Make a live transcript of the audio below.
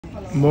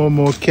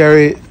Momo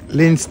carry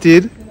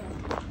Linstead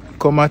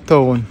come a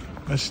town.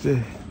 Watch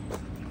there.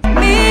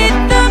 Meet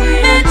the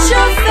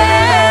Mitchell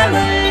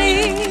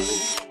family.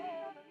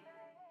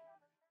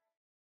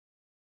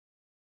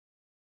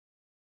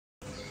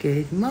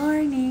 Good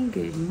morning,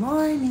 good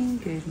morning,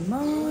 good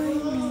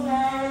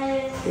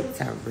morning.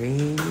 It's a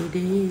rainy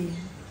day.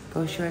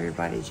 Go show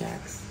everybody,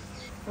 Jax.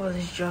 Well,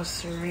 it's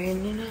just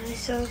raining and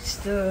it's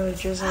still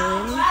just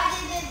raining.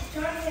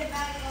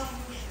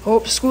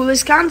 Hope school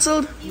is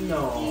cancelled.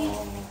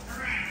 No,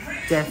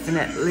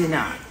 definitely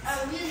not.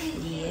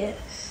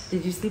 Yes.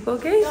 Did you sleep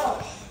okay?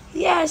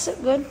 Yeah, I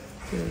slept good.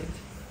 Good.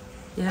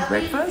 You had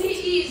breakfast?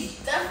 He's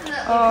definitely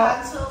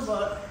cancelled,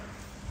 but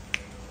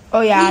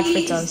Oh yeah, I had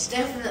fritters.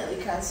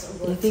 definitely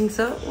cancelled. You think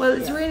so? Well,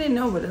 it's raining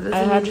now, but it doesn't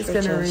I mean had it's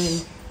gonna rain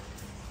fritters.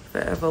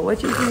 forever.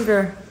 What you think,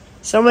 girl?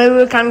 So maybe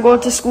we can go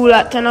to school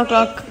at 10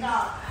 o'clock.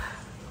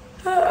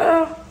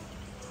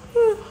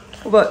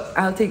 But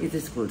I'll take you to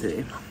school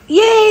today.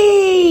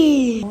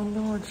 Yay! Oh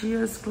no,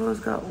 Gio's clothes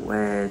got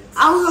wet.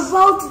 I was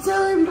about to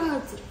tell him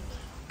that.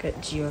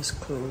 Get Gio's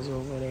clothes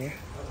over there.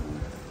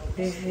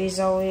 Vivi's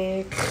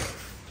awake.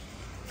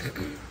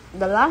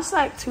 The last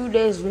like 2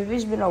 days,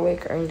 Vivi's been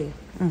awake early.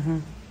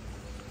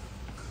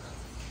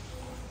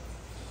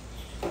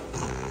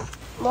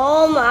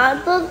 Mom, I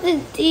thought the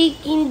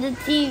taking the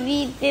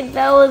TV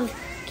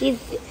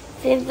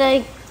since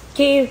I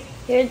came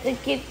here to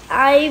get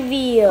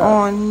Ivy.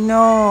 Oh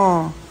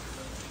no.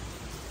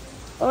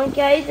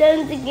 Okay, tell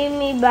him to give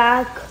me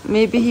back.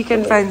 Maybe he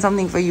can find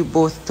something for you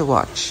both to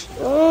watch.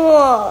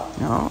 Oh.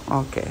 No?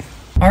 Okay.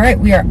 Alright,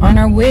 we are on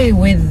our way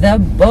with the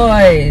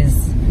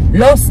boys.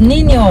 Los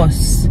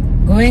Niños.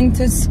 Going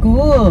to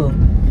school.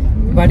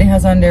 Everybody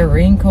has on their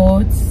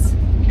raincoats.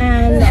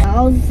 And I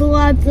also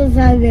have to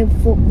have their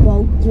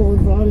football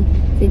clothes on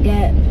to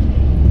get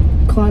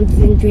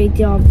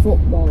concentrated on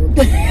football.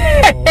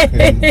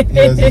 Okay, he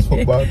has his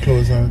football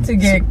clothes on. To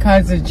get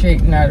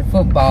concentrating on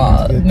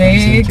football. Get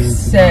Makes concentrated.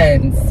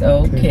 sense.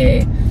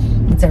 Okay.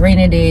 It's a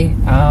rainy day.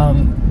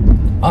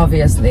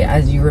 Obviously,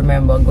 as you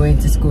remember, going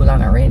to school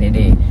on a rainy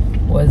day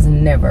was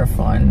never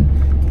fun.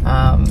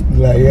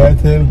 Like yeah,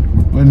 tell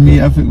when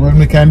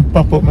me can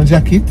pop up my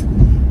jacket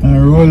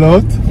and roll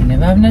out. You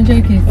never have no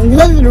jacket.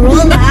 Just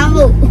roll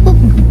out.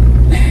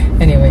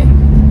 Anyway,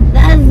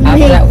 That's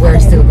after that, we're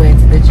makes still going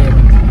to the gym,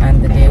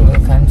 and the day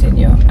will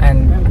continue.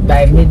 And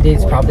by midday,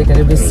 it's probably going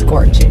to be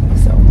scorching.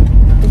 So,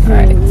 all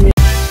right.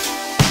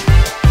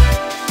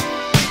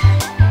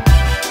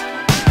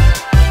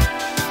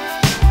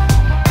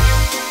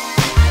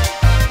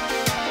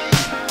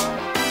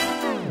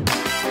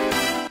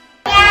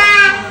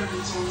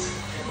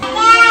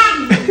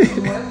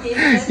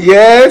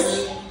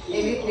 Yes.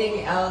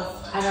 Anything else?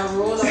 And a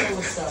roller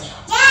coaster.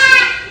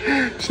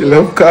 She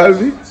love call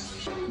me.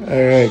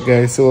 Alright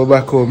guys, so we're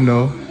back home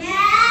now.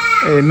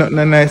 Hey,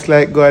 nothing nice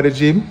like go to the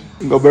gym,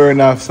 go burn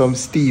off some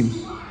steam.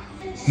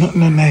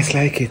 Nothing nice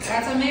like it.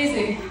 That's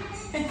amazing.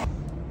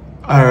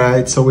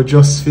 Alright, so we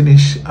just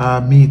finished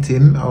our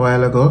meeting a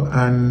while ago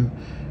and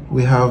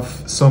we have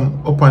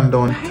some up and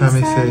down. Hi,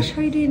 Tami Sash. said.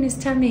 How you doing? It's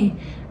Tami.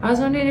 I was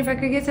wondering if I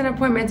could get an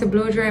appointment to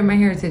blow dry my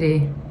hair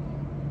today.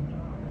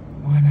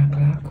 1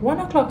 o'clock. 1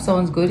 o'clock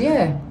sounds good,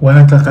 yeah. 1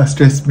 o'clock has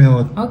stressed me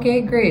out.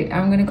 Okay, great.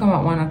 I'm gonna come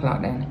at 1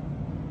 o'clock then.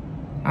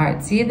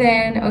 Alright, see you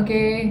then.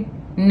 Okay.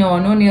 No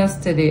nails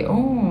today. Oh,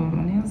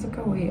 my nails look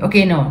away.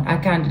 Okay, no, I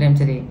can't do them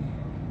today.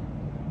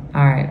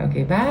 Alright,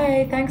 okay,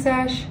 bye. Thanks,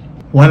 Ash.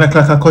 1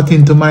 o'clock I cut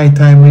into my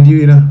time with you,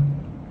 you know.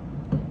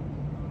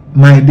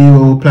 My day we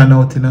will plan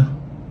out, you know.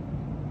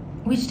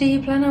 Which day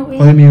you plan out with?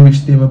 What do you mean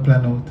which day we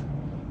plan out?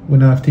 We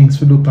don't have things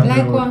to do on the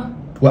Like road.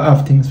 what? We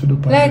have things to do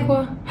on Like the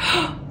road.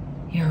 what?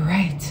 You're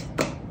right.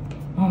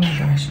 Oh my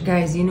gosh,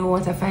 guys, you know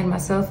what I find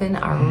myself in?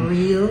 A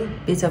real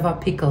bit of a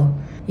pickle.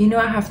 You know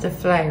I have to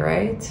fly,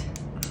 right?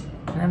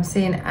 And I'm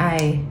saying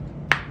I.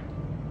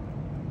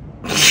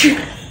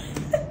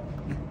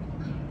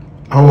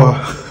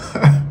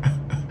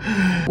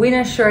 We're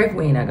not sure if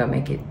we're not gonna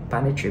make it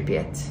on the trip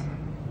yet.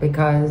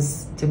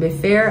 Because to be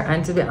fair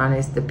and to be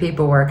honest, the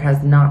paperwork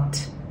has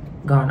not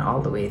gone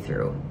all the way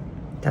through.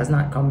 It has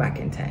not come back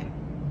in time.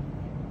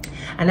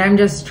 And I'm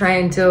just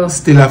trying to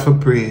Still have to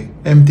pray.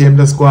 MTM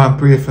just go and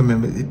pray for me.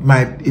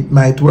 It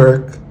might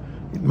work.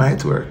 It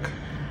might work.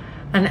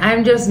 And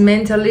I'm just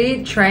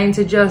mentally trying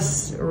to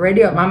just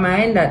ready up my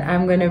mind that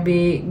I'm gonna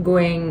be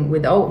going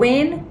without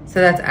Wayne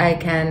so that I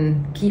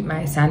can keep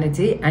my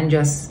sanity and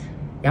just,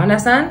 you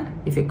understand?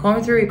 If it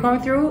come through, it come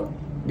through.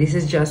 This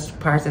is just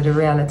part of the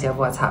reality of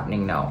what's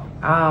happening now.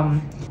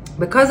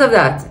 Because of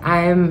that,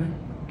 I'm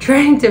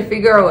trying to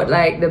figure out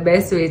like the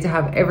best way to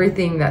have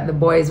everything that the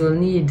boys will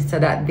need so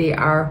that they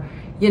are,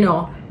 you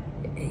know,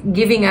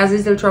 giving as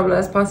little trouble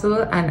as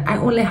possible. And I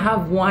only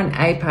have one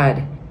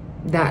iPad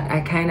that I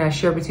kind of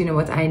share between them,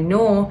 but I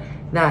know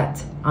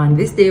that on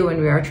this day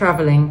when we are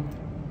traveling,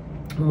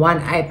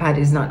 one iPad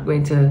is not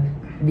going to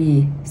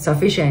be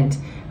sufficient.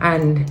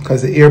 And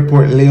because the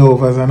airport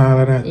layovers and all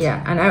of that.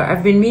 yeah, and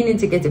I've been meaning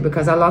to get it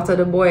because a lot of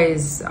the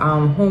boys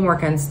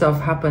homework and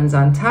stuff happens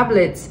on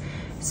tablets,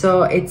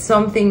 So it's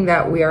something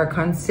that we are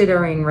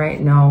considering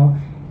right now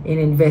in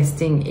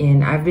investing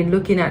in. I've been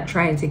looking at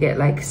trying to get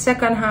like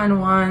secondhand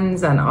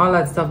ones and all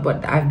that stuff,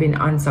 but I've been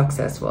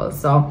unsuccessful.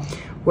 So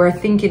we're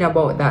thinking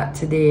about that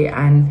today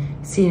and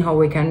seeing how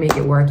we can make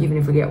it work, even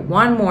if we get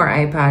one more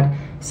iPad,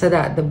 so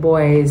that the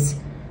boys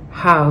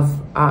have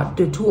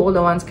the 2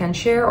 older ones can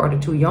share, or the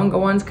 2 younger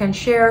ones can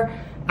share,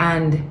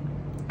 and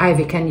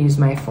Ivy can use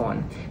my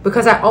phone.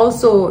 Because I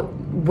also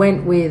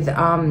went with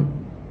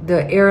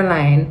the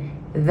airline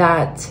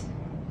that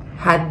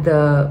had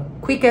the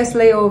quickest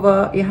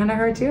layover. Johanna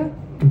hurt you?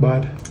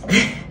 Bad.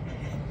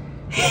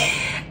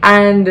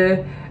 And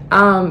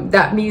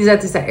that means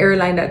that it's an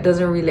airline that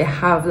doesn't really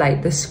have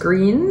like the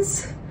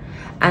screens,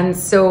 and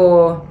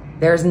so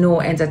there's no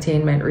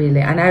entertainment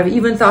really. And I've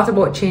even thought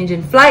about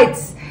changing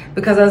flights,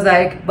 because I was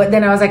like, but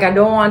then I was like, I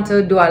don't want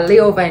to do a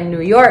layover in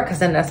New York, because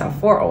then that's a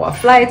 4-hour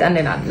flight, and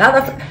then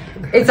another.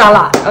 It's a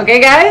lot. Okay,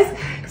 guys.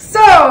 So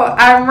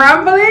I'm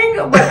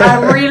rambling, but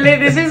I'm really,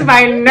 this is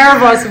my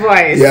nervous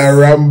voice. Yeah,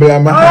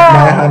 rambling. My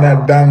hand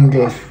a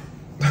dangle.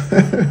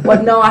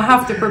 But no, I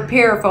have to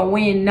prepare for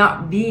Wayne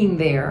not being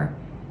there.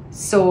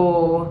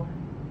 So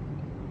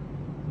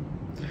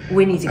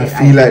we need to get I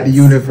feel like the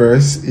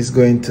universe is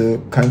going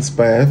to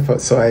conspire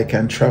so I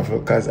can travel,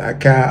 because I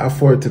can't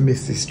afford to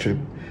miss this trip.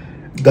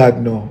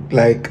 God no.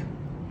 Like,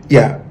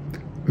 yeah,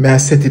 may I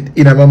set it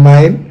in my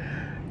mind?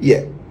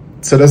 Yeah.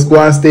 So just go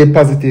and stay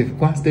positive.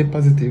 Go and stay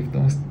positive.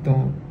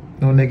 Don't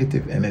no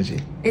negative energy.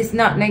 It's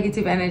not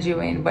negative energy,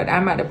 Wayne, but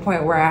I'm at the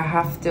point where I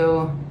have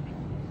to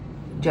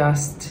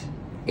just,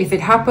 if it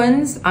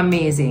happens,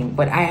 amazing.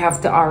 But I have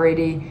to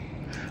already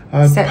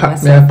set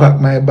myself. I pack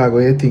my bag.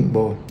 What do you think,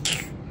 Bo?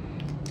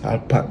 I'll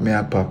pack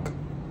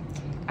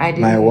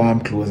my warm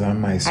clothes and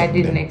my son. I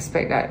didn't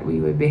expect that we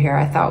would be here.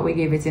 I thought we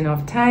gave it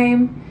enough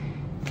time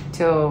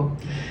to.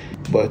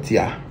 But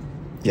yeah.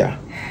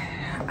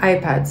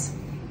 iPads.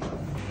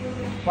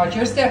 Watch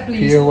your step,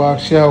 please. Here walk,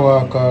 she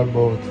walk all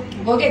about.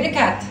 Go get the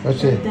cat.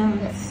 Watch it.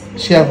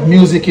 She have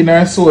music in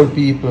her soul,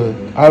 people.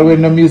 All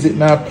when the music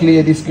now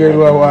play, this girl who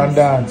want to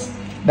dance.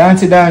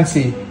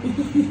 Dancey.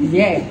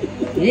 Yeah.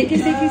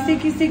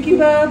 Sticky, sticky,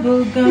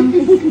 bubble gum,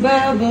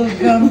 bubble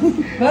gum,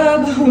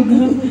 bubble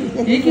gum.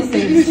 Sticky,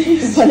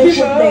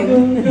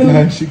 bubble gum.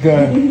 And she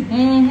gone.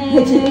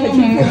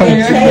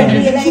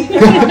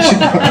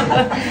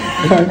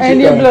 And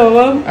you blow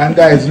up. And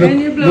guys,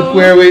 look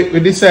where we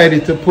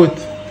decided to put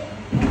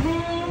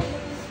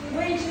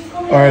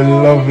our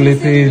lovely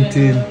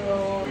painting.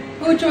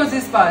 Who chose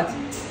this spot?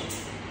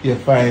 You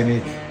find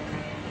it.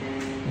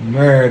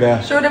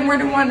 Murder. Show them where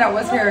the one that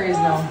was here is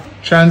now.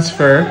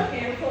 Transfer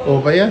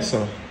over here,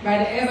 so. By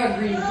the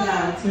evergreen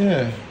plant.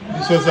 Yeah.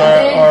 This was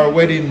our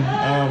wedding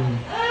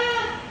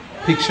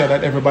picture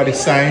that everybody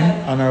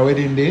signed on our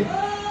wedding day.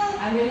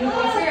 And then look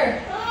what's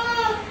here.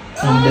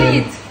 And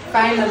Complete.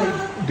 Finally.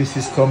 This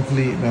is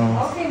complete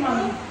now. Okay,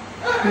 mommy.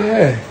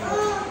 Yeah.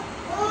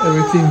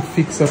 Everything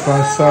fixed up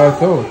and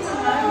sort out.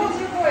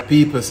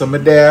 People, so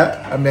I'm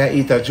there and I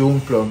eat a June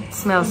plum.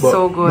 Smells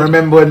so good.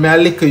 Remember when I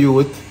lick a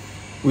youth,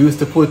 we used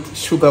to put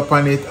sugar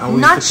on it and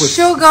we used to put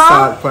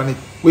salt on it.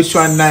 Which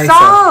one nicer?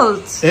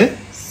 Salt. Eh?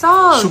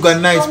 Salt. Sugar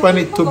nice on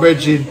it to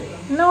virgin.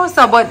 No,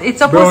 sir, but it's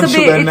supposed to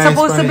be. It's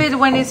supposed to be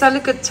when it's a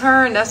little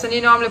turn. That's when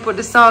you normally put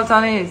the salt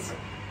on it.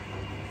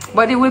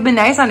 But it will be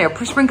nice on there.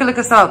 Sprinkle a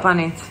little salt on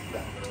it.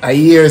 A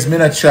years me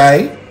not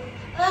try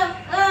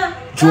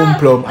June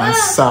plum and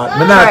salt.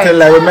 Me not tell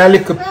like when I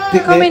lick a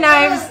picnic. Come in,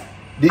 knives.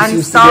 This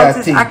and salt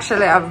is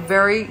actually a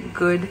very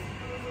good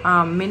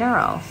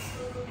mineral.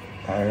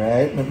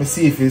 Alright, let me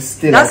see if it's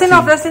still. That's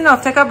enough, that's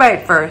enough. Take a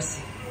bite first.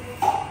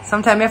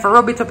 Sometimes you have to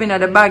rub it up in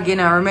the bag, you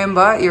know.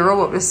 Remember, you rub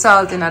up the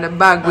salt in the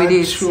bag with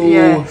it. True.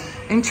 Yeah.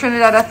 In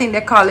Trinidad, I think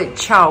they call it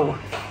chow.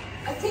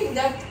 I think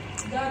that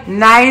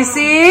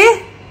Nicey.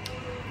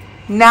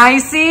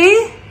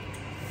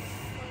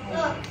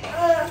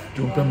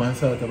 June plum and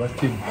salt about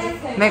thing.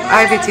 Make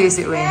Ivy taste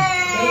it, Wayne.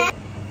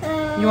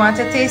 You want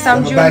to taste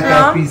some June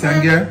plum?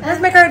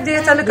 Let's make her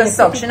taste a little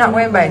suck. She's not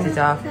going to bite it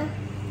off.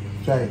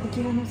 Try it.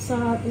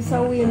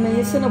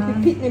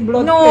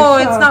 No,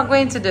 it's not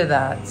going to do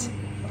that.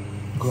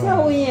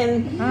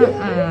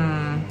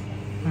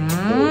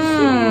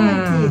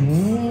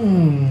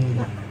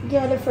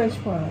 Get the fresh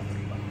part.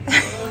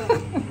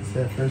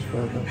 The fresh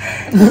part.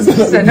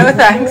 So no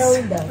thanks.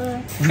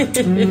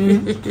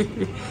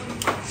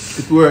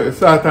 It works.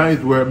 Salt and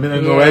it works. I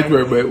don't know why it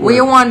works, but it works. What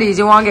you want these?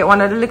 You want to get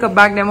one of the liquor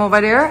bag them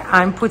over there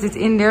and put it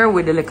in there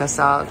with the liquor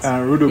salt.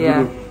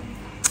 Yeah.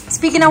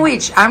 Speaking of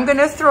which, I'm going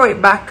to throw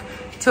it back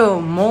to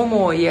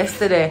Momo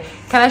yesterday.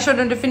 Can I show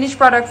them the finished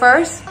product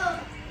first?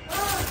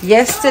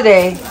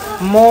 Yesterday,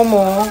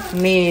 Momo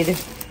made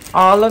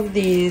all of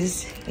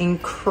these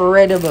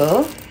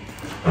incredible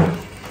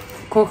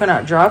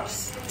coconut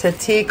drops to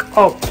take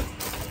up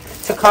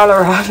to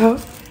Colorado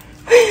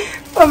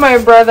for my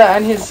brother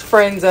and his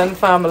friends and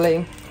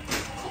family.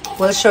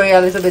 We'll show you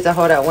a little bit of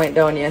how that went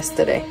down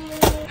yesterday.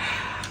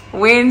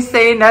 Wayne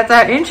saying that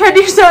I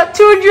introduced that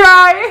too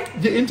dry.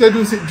 You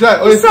introduce it dry.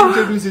 Or you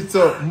introduce it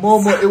so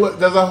Momo,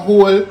 there's a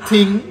whole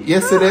thing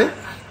yesterday.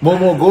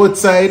 Momo go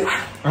outside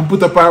and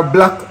put up her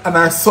block and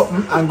her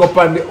something and go up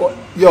on the...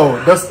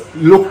 Yo, just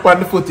look on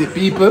the footy,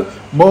 people.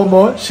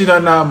 Momo, she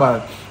not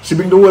normal. She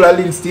bring the whole of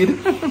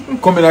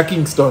Linstead, coming to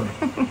Kingston.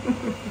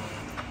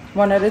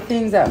 One of the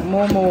things that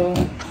Momo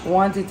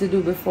wanted to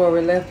do before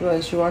we left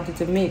was she wanted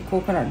to make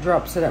coconut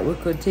drops so that we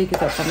could take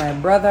it up for my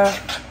brother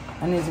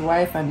and his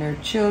wife and their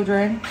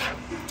children.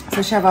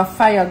 So she have a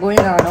fire going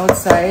on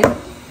outside.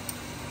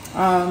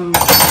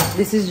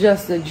 This is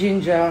just the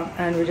ginger,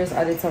 and we just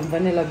added some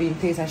vanilla bean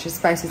paste, and she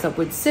spiced it up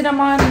with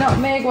cinnamon,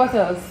 nutmeg, what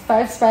else?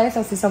 5 spice.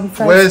 I see some 5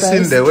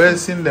 spice.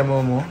 Where's in there,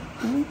 Momo?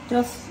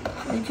 Just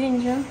the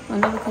ginger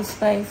and a little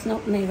spice,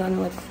 nutmeg and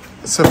what.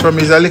 So from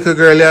his a little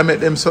girl, you make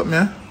them something,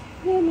 yeah?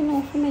 Yeah, I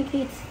know to make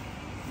it.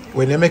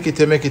 When you make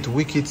it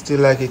wicked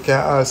still like it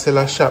can all sell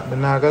a shop, but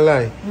not gonna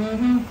lie.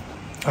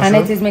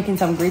 Annette is making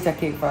some greater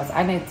cake for us.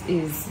 Annette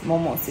is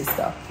Momo's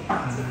sister.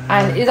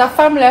 And it's a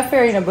family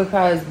affair, you know,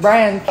 because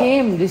Brian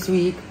came this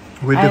week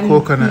with the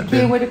coconut. He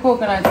came with the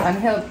coconut and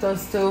helped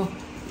us to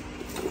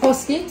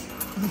husk it.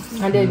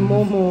 And then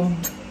Momo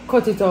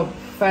cut it up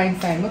fine.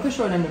 We could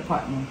show them the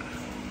pot now.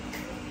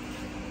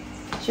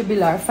 Should be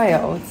like fire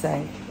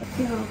outside.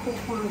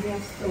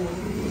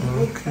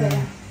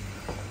 Okay.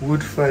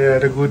 Wood fire,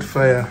 the good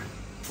fire.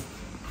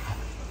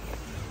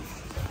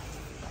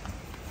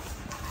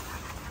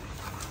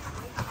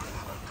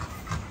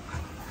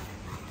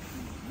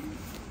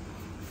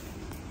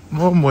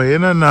 Momo, you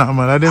know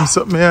normal. Are them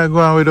something you go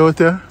on without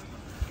you?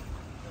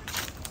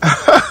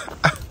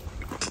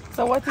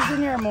 So what is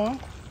in here, Mo?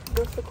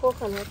 Just the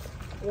coconut,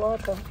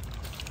 water.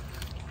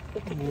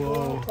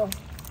 Wow. Water.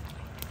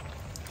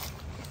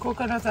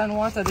 Coconut and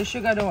water. The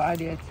sugar don't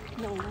add yet.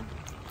 No.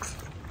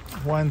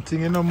 One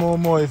thing, you know,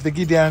 Momo, if the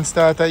Gideon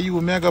start at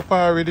you, me I go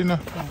par already, you know.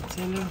 I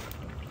tell you.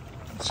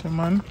 So,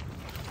 man,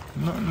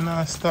 nothing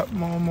now stop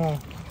Momo.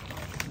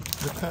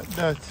 Look at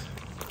that.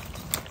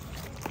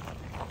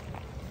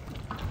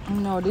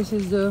 No, this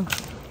is the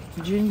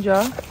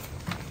ginger.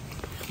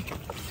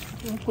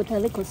 I put a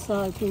little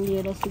salt in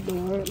there so it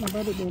don't hurt my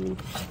body belly.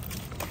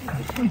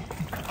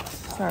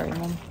 Sorry,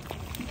 Mom.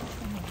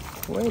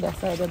 Wait, that's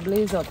how the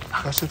blaze up.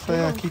 Catch the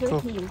fire, kick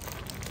up.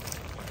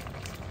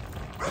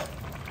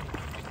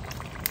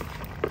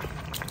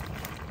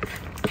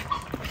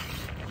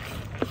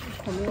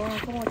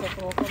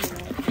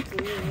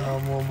 No,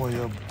 Momo,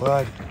 you're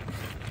bad.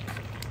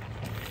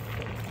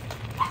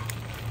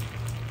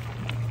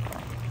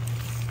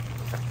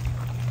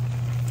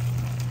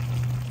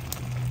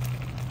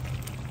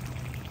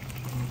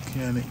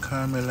 Okay, and it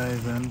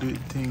caramelize and do it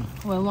thing.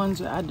 Well, once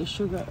you add the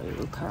sugar, it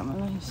will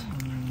caramelize.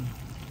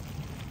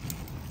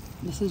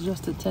 This is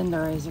just to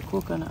tenderize the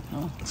coconut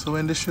now. So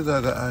when the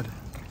sugar got add?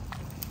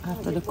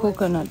 After the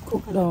coconut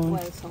cooked down.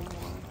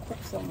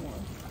 Cook some more.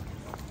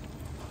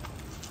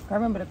 I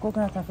remember the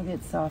coconut have to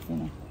get soft, you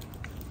know.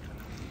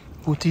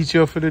 Who teach you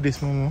how to do this,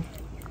 Momo?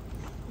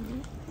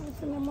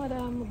 My mother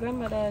and my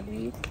grandmother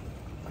do it.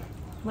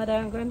 Mother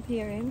and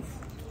grandparents.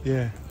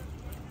 Yeah.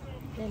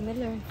 Then we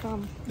learn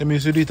from. They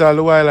used to do it all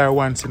the while or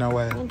once in a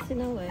while? Once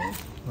in a while.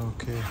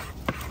 Okay.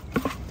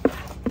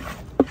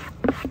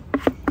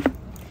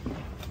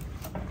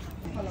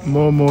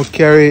 Momo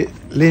carry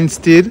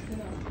Linstead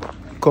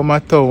come a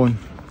town.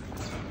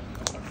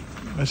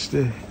 Watch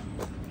the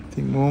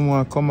think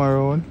Momo come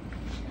around.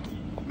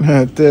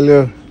 I tell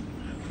you,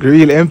 the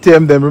real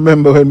MTM them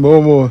remember when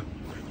Momo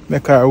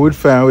make our wood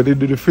fire where they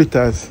do the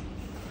fritters.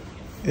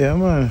 Yeah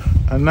man,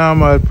 a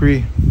normal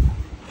pre.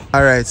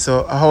 Alright,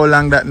 so how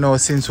long that now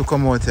since we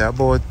come out here?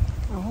 About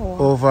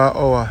over an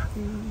hour.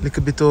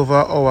 Little bit over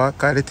an hour,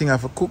 because the thing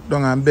have to cook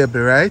down and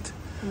bubble, right?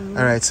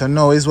 Alright, so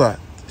now is what?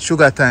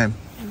 Sugar time.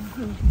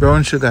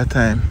 Brown sugar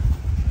time.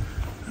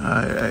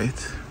 Alright.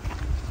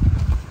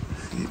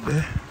 See it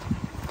there?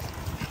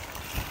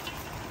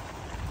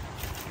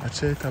 I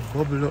check it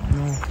bubble up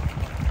now.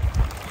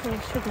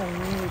 Sugar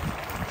made.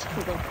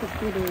 Sugar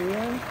cooked with the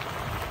real.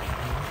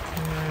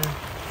 Okay.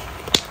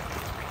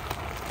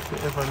 If you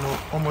ever know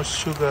how much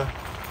sugar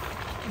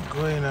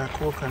go in a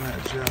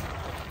coconut jar,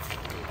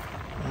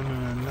 I know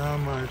a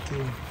normal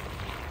thing.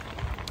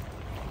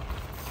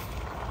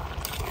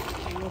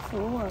 You so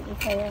want the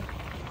fire.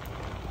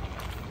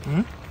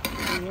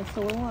 You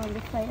so want the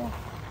fire.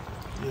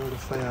 Yo, the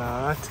fire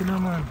hot, you know,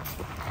 man.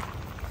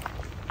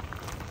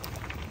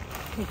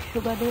 Take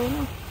sugar there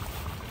now.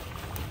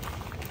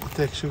 You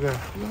take sugar?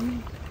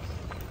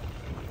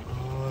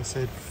 Oh, so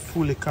it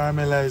fully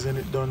caramelized when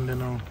it done there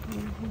now.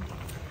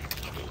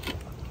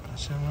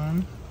 Gotcha,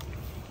 man.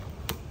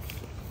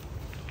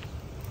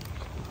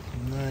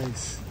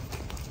 Nice.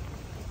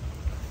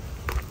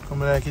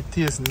 Come like it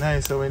tastes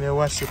nicer when you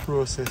watch the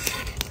process.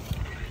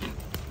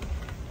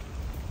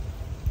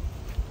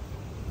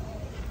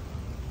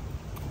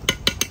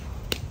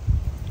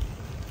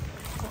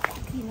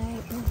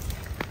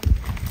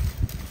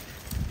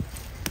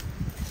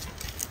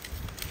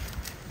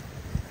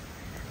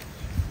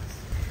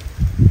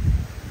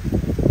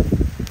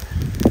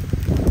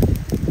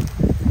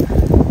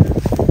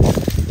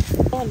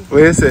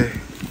 What you say?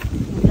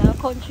 The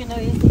country now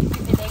is if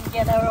you then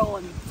get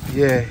around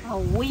Yeah.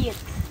 and wait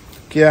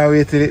Can't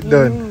wait till it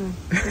done.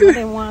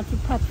 They want to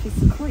pat for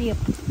scrape.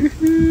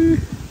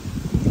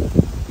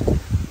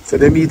 So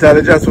they meet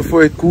all just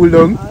before it cool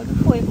down?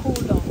 Before it cool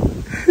down.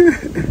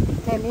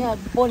 Then you had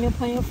bun up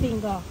on your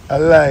finger. I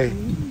lie.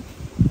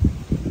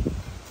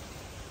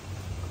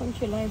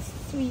 Country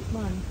life sweet,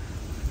 man.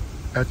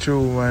 A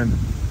true man.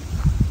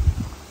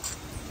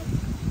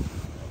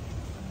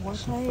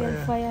 What are you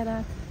fire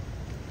that?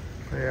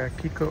 Fire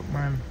kick up,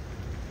 man.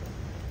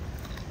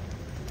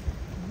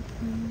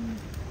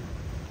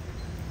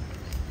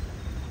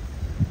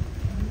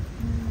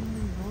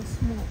 No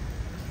smoke.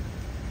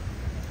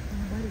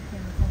 Nobody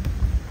can come.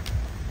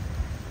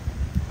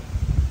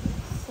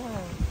 So,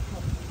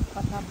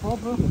 what a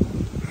bubble.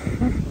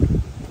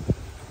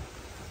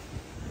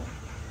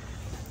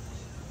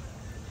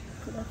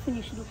 Could have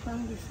finished the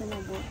from this and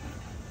but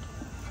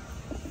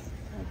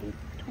I did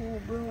too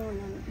brown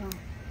and now.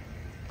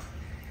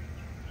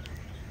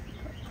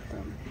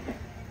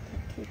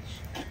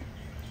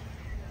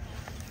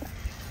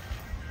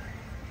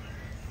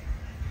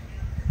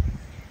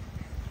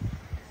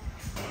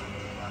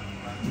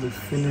 The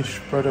finished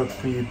product,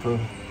 people.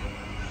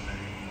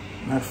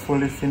 Not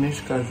fully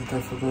finished because it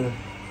has to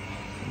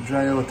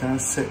dry out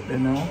and set there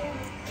now.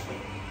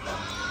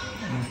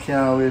 I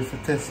can't wait to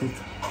test it.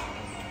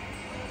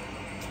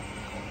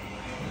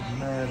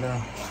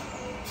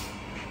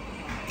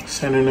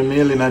 Send in a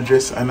mailing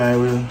address and I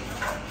will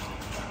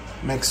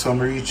make some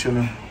reach, you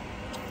know.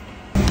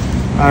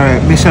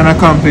 Alright, mission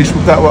accomplished.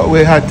 We got what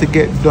we had to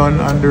get done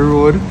on the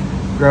road.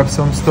 Grab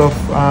some stuff.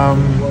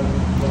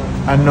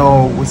 And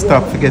now we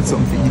stop to get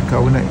something to eat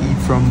because we not eat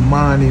from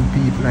morning,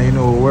 people, and you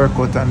know, work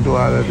out and do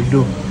all of the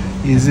do.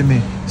 Easy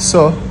me.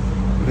 So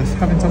let's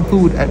having some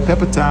food at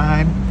pepper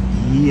time.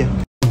 Yeah.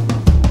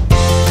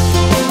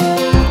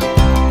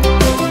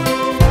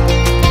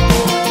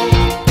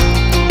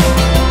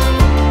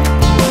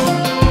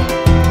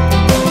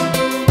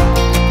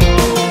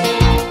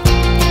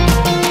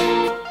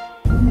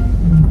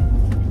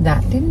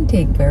 That didn't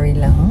take very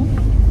long.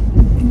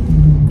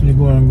 You're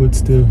going good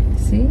still.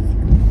 See?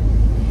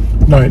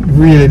 No, it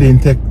really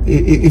didn't take.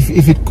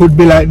 If it could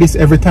be like this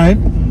every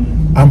time,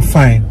 I'm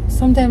fine.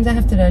 Sometimes I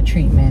have to do a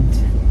treatment.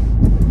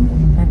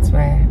 That's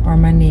why. Or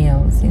my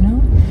nails, you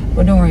know?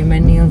 But don't worry, my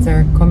nails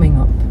are coming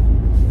up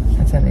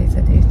at a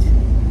later date.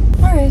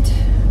 Alright.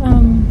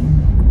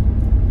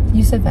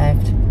 You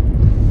survived.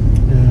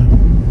 Yeah.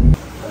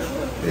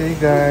 Hey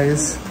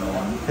guys.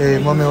 Hey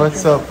mommy,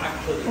 what's up?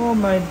 Oh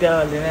my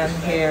darling, I'm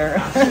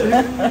here.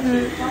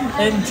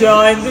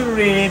 Enjoying the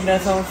rain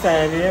that's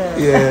outside here.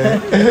 Yeah.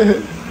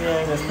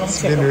 Yeah, just come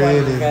It's check been up on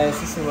you raining. guys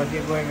to see what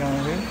you're going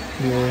on with.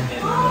 Yeah.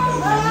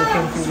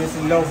 Looking through this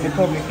lovely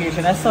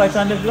publication. I saw it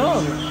on the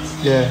blog.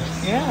 Yeah.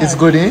 Yeah. It's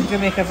good, eh?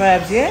 Jamaica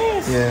Vibes,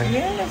 yes. Yeah.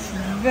 Yes.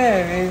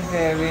 Very,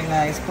 very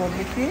nice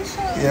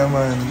publication. Yeah,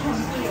 man.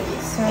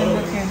 So I'm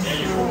looking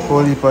through.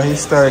 Whole heap of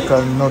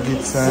historical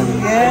nuggets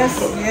and Yes,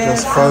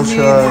 just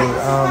cultural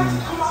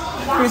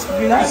Chris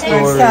Billard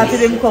stories. started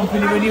him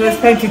company when he was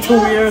 22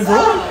 years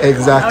old.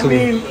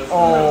 Exactly. I mean,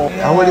 oh.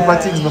 And what heap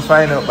of things we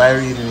find out by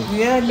reading it.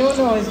 Yeah,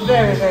 no, it's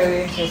very,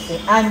 very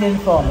interesting and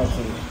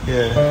informative.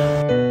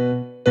 Yeah.